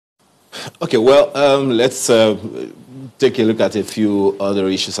Okay, well, let's take a look at a few other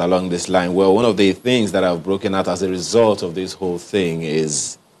issues along this line. Well, one of the things that have broken out as a result of this whole thing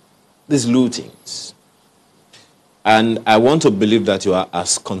is these lootings. And I want to believe that you are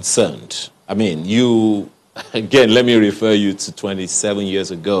as concerned. I mean, you, again, let me refer you to 27 years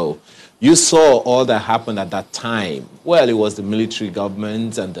ago. You saw all that happened at that time. Well, it was the military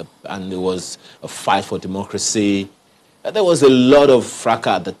government and there was a fight for democracy. There was a lot of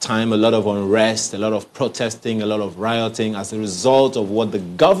fracas at the time, a lot of unrest, a lot of protesting, a lot of rioting as a result of what the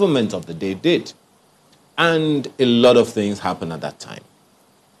government of the day did. And a lot of things happened at that time.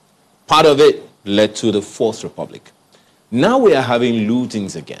 Part of it led to the Fourth Republic. Now we are having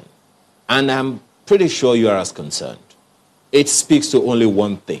lootings again. And I'm pretty sure you are as concerned. It speaks to only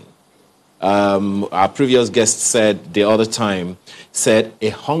one thing. Our previous guest said the other time, said a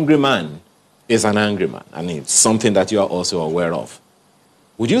hungry man is an angry man. And it's something that you are also aware of.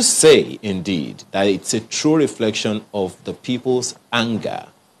 Would you say, indeed, that it's a true reflection of the people's anger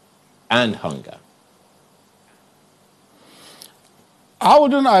and hunger? I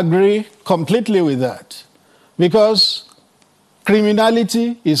wouldn't agree completely with that, because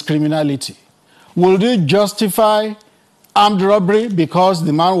criminality is criminality. Will you justify armed robbery because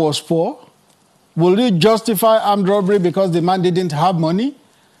the man was poor? Will you justify armed robbery because the man didn't have money?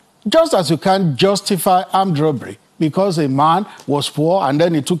 Just as you can't justify armed robbery because a man was poor and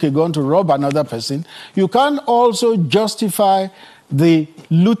then he took a gun to rob another person, you can also justify the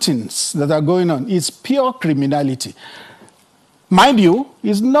lootings that are going on. It's pure criminality. Mind you,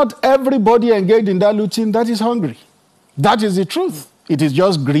 it's not everybody engaged in that looting that is hungry. That is the truth. It is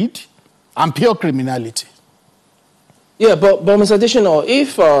just greed and pure criminality. Yeah, but Mr. Adasina,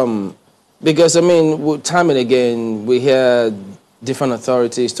 if, because I mean, time and again, we hear different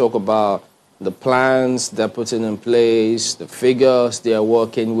authorities talk about the plans they're putting in place, the figures they are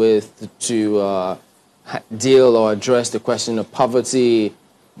working with to deal or address the question of poverty.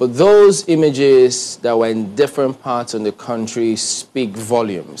 But those images that were in different parts of the country speak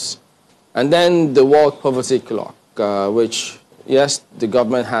volumes. And then the World Poverty Clock, which, yes, the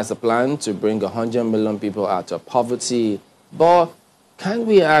government has a plan to bring 100 million people out of poverty. But can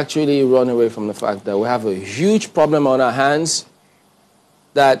we actually run away from the fact that we have a huge problem on our hands?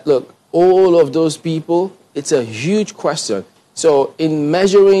 That, look, all of those people, it's a huge question. So in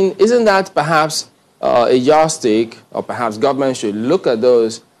measuring, isn't that perhaps a yardstick, or perhaps government should look at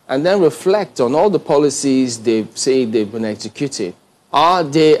those and then reflect on all the policies they say they've been executing? Are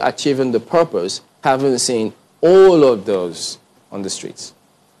they achieving the purpose, having seen all of those on the streets?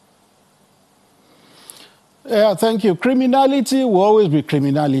 Yeah, thank you. Criminality will always be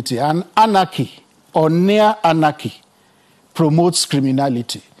criminality, and anarchy or near anarchy promotes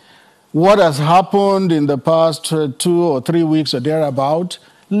criminality. What has happened in the past 2 or 3 weeks or thereabout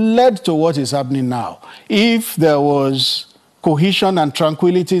led to what is happening now. If there was cohesion and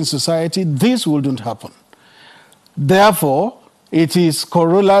tranquility in society, this wouldn't happen. Therefore, it is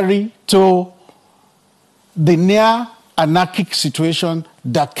corollary to the near anarchic situation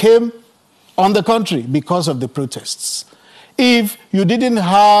that came on the country because of the protests. If you didn't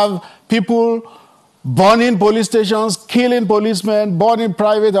have people burning police stations, killing policemen, burning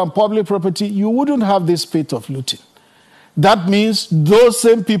private and public property, you wouldn't have this spate of looting. That means those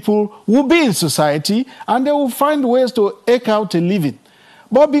same people will be in society and they will find ways to eke out a living.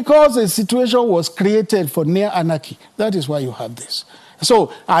 But because a situation was created for near anarchy, that is why you have this.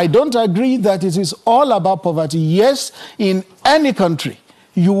 So I don't agree that it is all about poverty. Yes, in any country,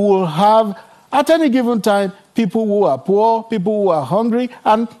 you will have, at any given time, people who are poor, people who are hungry,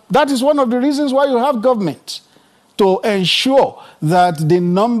 and that is one of the reasons why you have government, to ensure that the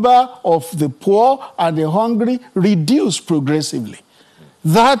number of the poor and the hungry reduce progressively.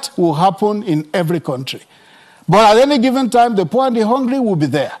 That will happen in every country. But at any given time, the poor and the hungry will be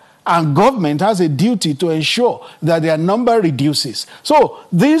there. And government has a duty to ensure that their number reduces. So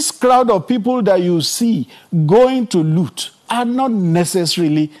this crowd of people that you see going to loot are not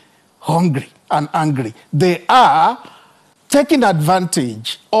necessarily hungry and angry. They are taking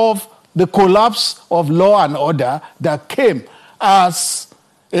advantage of the collapse of law and order that came as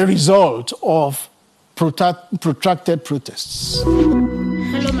a result of protracted protests.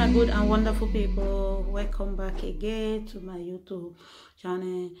 Hello, my good and wonderful people. Welcome back again to my YouTube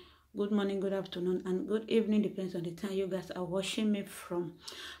channel. Good morning, good afternoon, and good evening, depends on the time you guys are watching me from.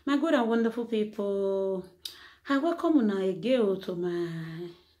 My good and wonderful people, I welcome you again to my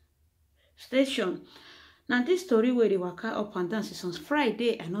station. Now this story where they waka up and down since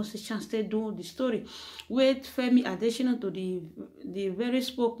Friday, I know see chance to do the story with Femi Adasina to the very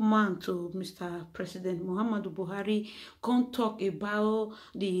spokesman to Mr. President Muhammadu Buhari come talk about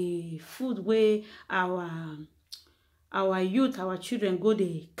the food where our youth, our children go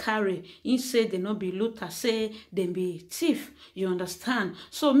they carry. He say they not be Løøters, say they be thief. You understand?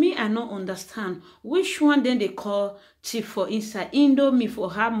 So me, I not understand which one then they call thief for inside. Indomie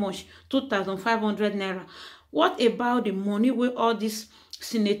for how much? 2,500 naira. What about the money where all this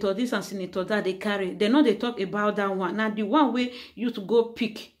senator, this and senator that they carry? They know they talk about that one. Now the one where you to go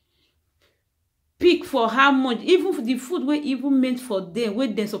pick for how much, even for the food where even meant for them, where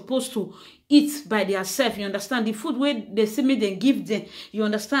they're supposed to eat by themselves, you understand? The food where they say me then give them, you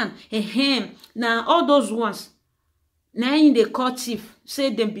understand? Now all those ones, now in the call thief, say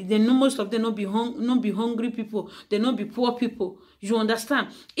them be, they know most of them not be hungry people, they not be poor people, you understand?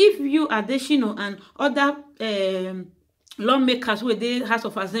 If you Adasina and other lawmakers where they House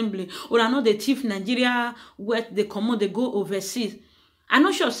of Assembly, or I know the thief Nigeria where they come on, they go overseas, I'm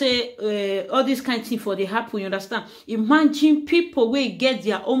not sure say all this kind of thing for the happen, you understand? Imagine people where get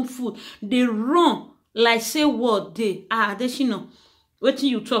their own food, they run like say what they are. Adasina, what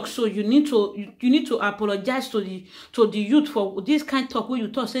you talk, so you need to apologize to the youth for this kind of talk where you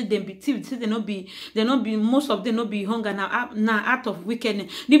talk say them be thief, say they not be most of them not be hunger now out of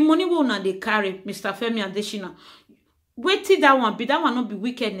wickedness. The money will not they carry, Mr. Femi Adasina. Wait till that one not be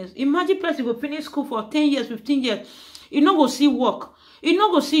wickedness. Imagine person will finish school for 10 years, 15 years, you not go see work. You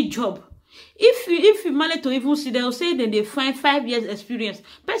not go see job. If you manage to even see, they'll say that they find 5 years experience.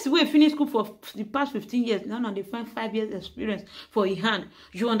 Person will finish school for the past 15 years. Now they find 5 years experience for a hand.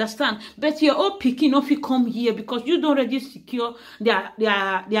 You understand? But your old picking if you come here because you don't already secure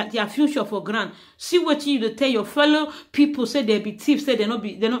their future for grant. See what you tell your fellow people say they be thieves, say they not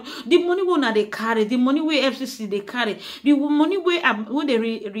the money where they carry, the money where FCC they carry, the money where they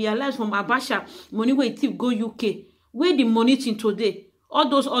realize from Abasha, money where thief go UK, where the money in today. All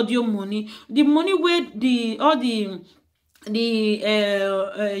those audio money, the money where the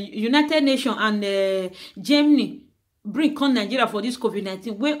United Nations and Germany bring on Nigeria for this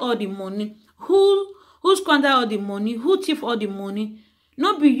COVID-19, where all the money, who squander all the money, who thief all the money?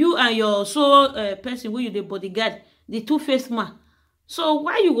 Not be you and your person where you the bodyguard, the two-faced man. So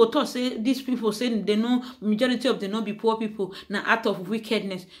why you go talk say these people say they know majority of them not be poor people now out of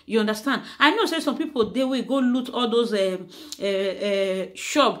wickedness? You understand? I know say some people they will go loot all those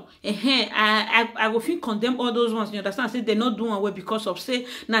shop. I will feel condemn all those ones. You understand? Say they not doing well because of say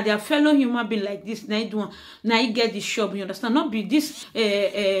now their fellow human being like this. Now you get this shop. You understand? Not be this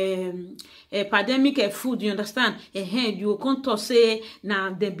pandemic food. You understand? You can't talk say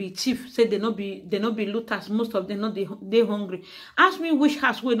now they be thief. Say they not be Løøters. Most of them not they hungry. Ask me which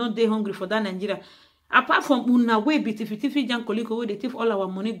house we not they hungry for that Nigeria. Apart from una way be tiffy Jan Koliko where they take all our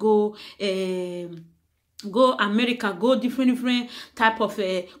money go America, go different type of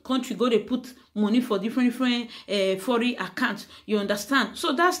country, go they put money for different foreign accounts. You understand?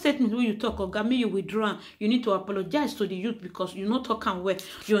 So that statement when you talk of Gami, you withdraw, you need to apologize to the youth because you not talking well.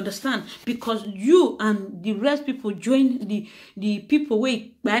 You understand? Because you and the rest people join the people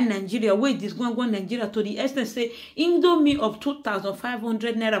way by Nigeria, way this one Nigeria to the extent say Indomie of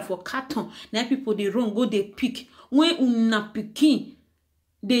 2,500 naira for carton. Now people they run go they pick when una picking.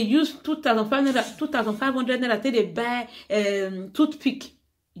 They use 2,500 naira till they buy toothpick.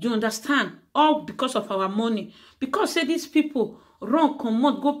 You understand? All because of our money. Because say these people run, come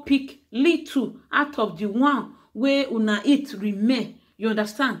out, go pick little out of the one where una eat remain. You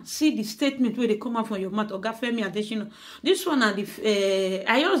understand? See the statement where they come out from your mouth. Oga Femi Adasina. This one are the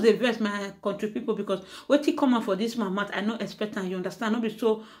I use the verse my country people because what he come out for this man mouth, I not expect and you understand. Not be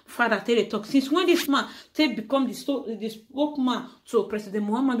so far that they talk. Since when this man they become the spokesman to President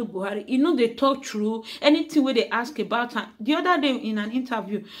Muhammadu Buhari, you know they talk through anything where they ask about her. The other day in an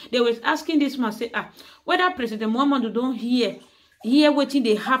interview, they was asking this man say whether President Muhammadu don't hear wetin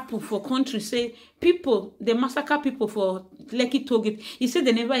dey happen for country, say people they massacre people for Lekki Tollgate. He said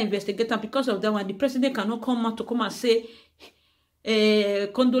they never investigate them because of that one. The president cannot come out to come and say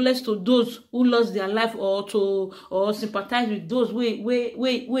condolence to those who lost their life or sympathize with those who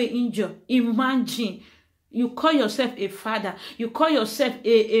injured. Imagine you call yourself a father, you call yourself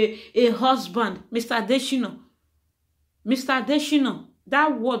a husband, Mr. Adasina. Mr. Adasina,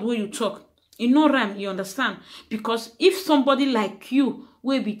 that word where you talk. In no rhyme, you understand? Because if somebody like you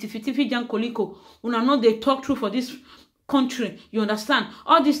will be tiffy Jan Koliko, una know they talk through for this country, you understand?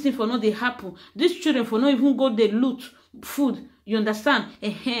 All these things for no they happen. These children for no even go they loot food, you understand?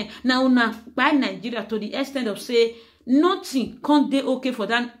 Now una buy Nigeria to the extent of say nothing can't dey okay for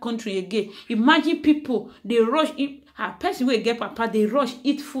that country again. Imagine people they rush eat. A person wey get papa they rush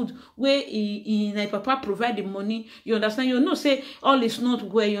eat food where papa provide the money. You understand? You know say all is not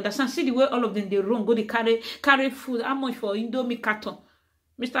well. You understand? See the way all of them they run go they carry food. How much for Indomie carton?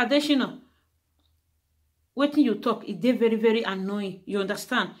 Mr. Adasina, wetin you talk is they very very annoying. You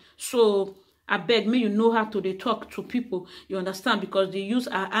understand? So I beg me, you know how to they talk to people. You understand? Because the youths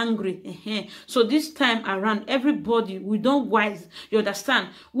are angry. So this time around, everybody, we don't wise. You understand?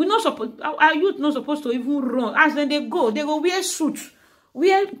 We not supposed, our youth not supposed to even run. As then they go wear suits,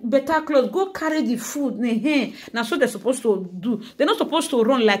 wear better clothes, go carry the food. Now so they're supposed to do. They're not supposed to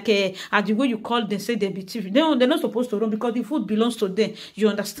run like as the way you call them, say they be thief. They're not supposed to run because the food belongs to them. You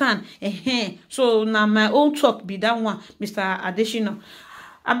understand? So now my own talk be that one, Mr. Adasina.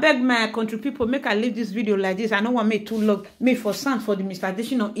 I beg my country people, make I leave this video like this. I don't want me too long. Make for sound for the Mr.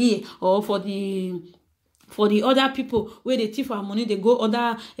 Adasina ear or for the other people where they thief our money, they go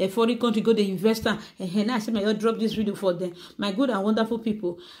other foreign country, go the investor. Now I say may I drop this video for them. My good and wonderful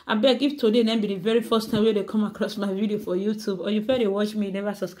people. I beg if today then be the very first time where they come across my video for YouTube, or you feel watch me,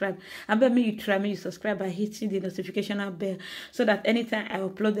 never subscribe. I beg me you try me, you subscribe by hitting the notification bell so that anytime I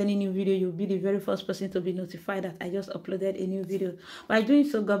upload any new video, you'll be the very first person to be notified that I just uploaded a new video. By doing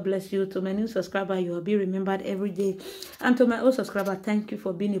so, God bless you. To my new subscriber, you will be remembered every day. And to my old subscriber, thank you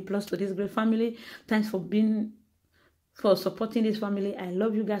for being a plus to this great family. Thanks for supporting this family. I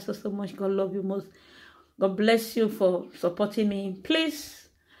love you guys so much. God love you most. God bless you for supporting me. Please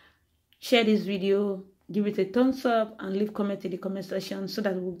share this video, give it a thumbs up, and leave comment in the comment section so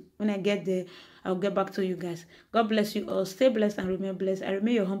that when I get there, I'll get back to you guys. God bless you all. Stay blessed and remain blessed. I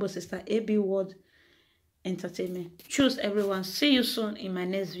remain your humble sister, AB World Entertainment. Choose everyone. See you soon in my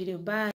next video. Bye.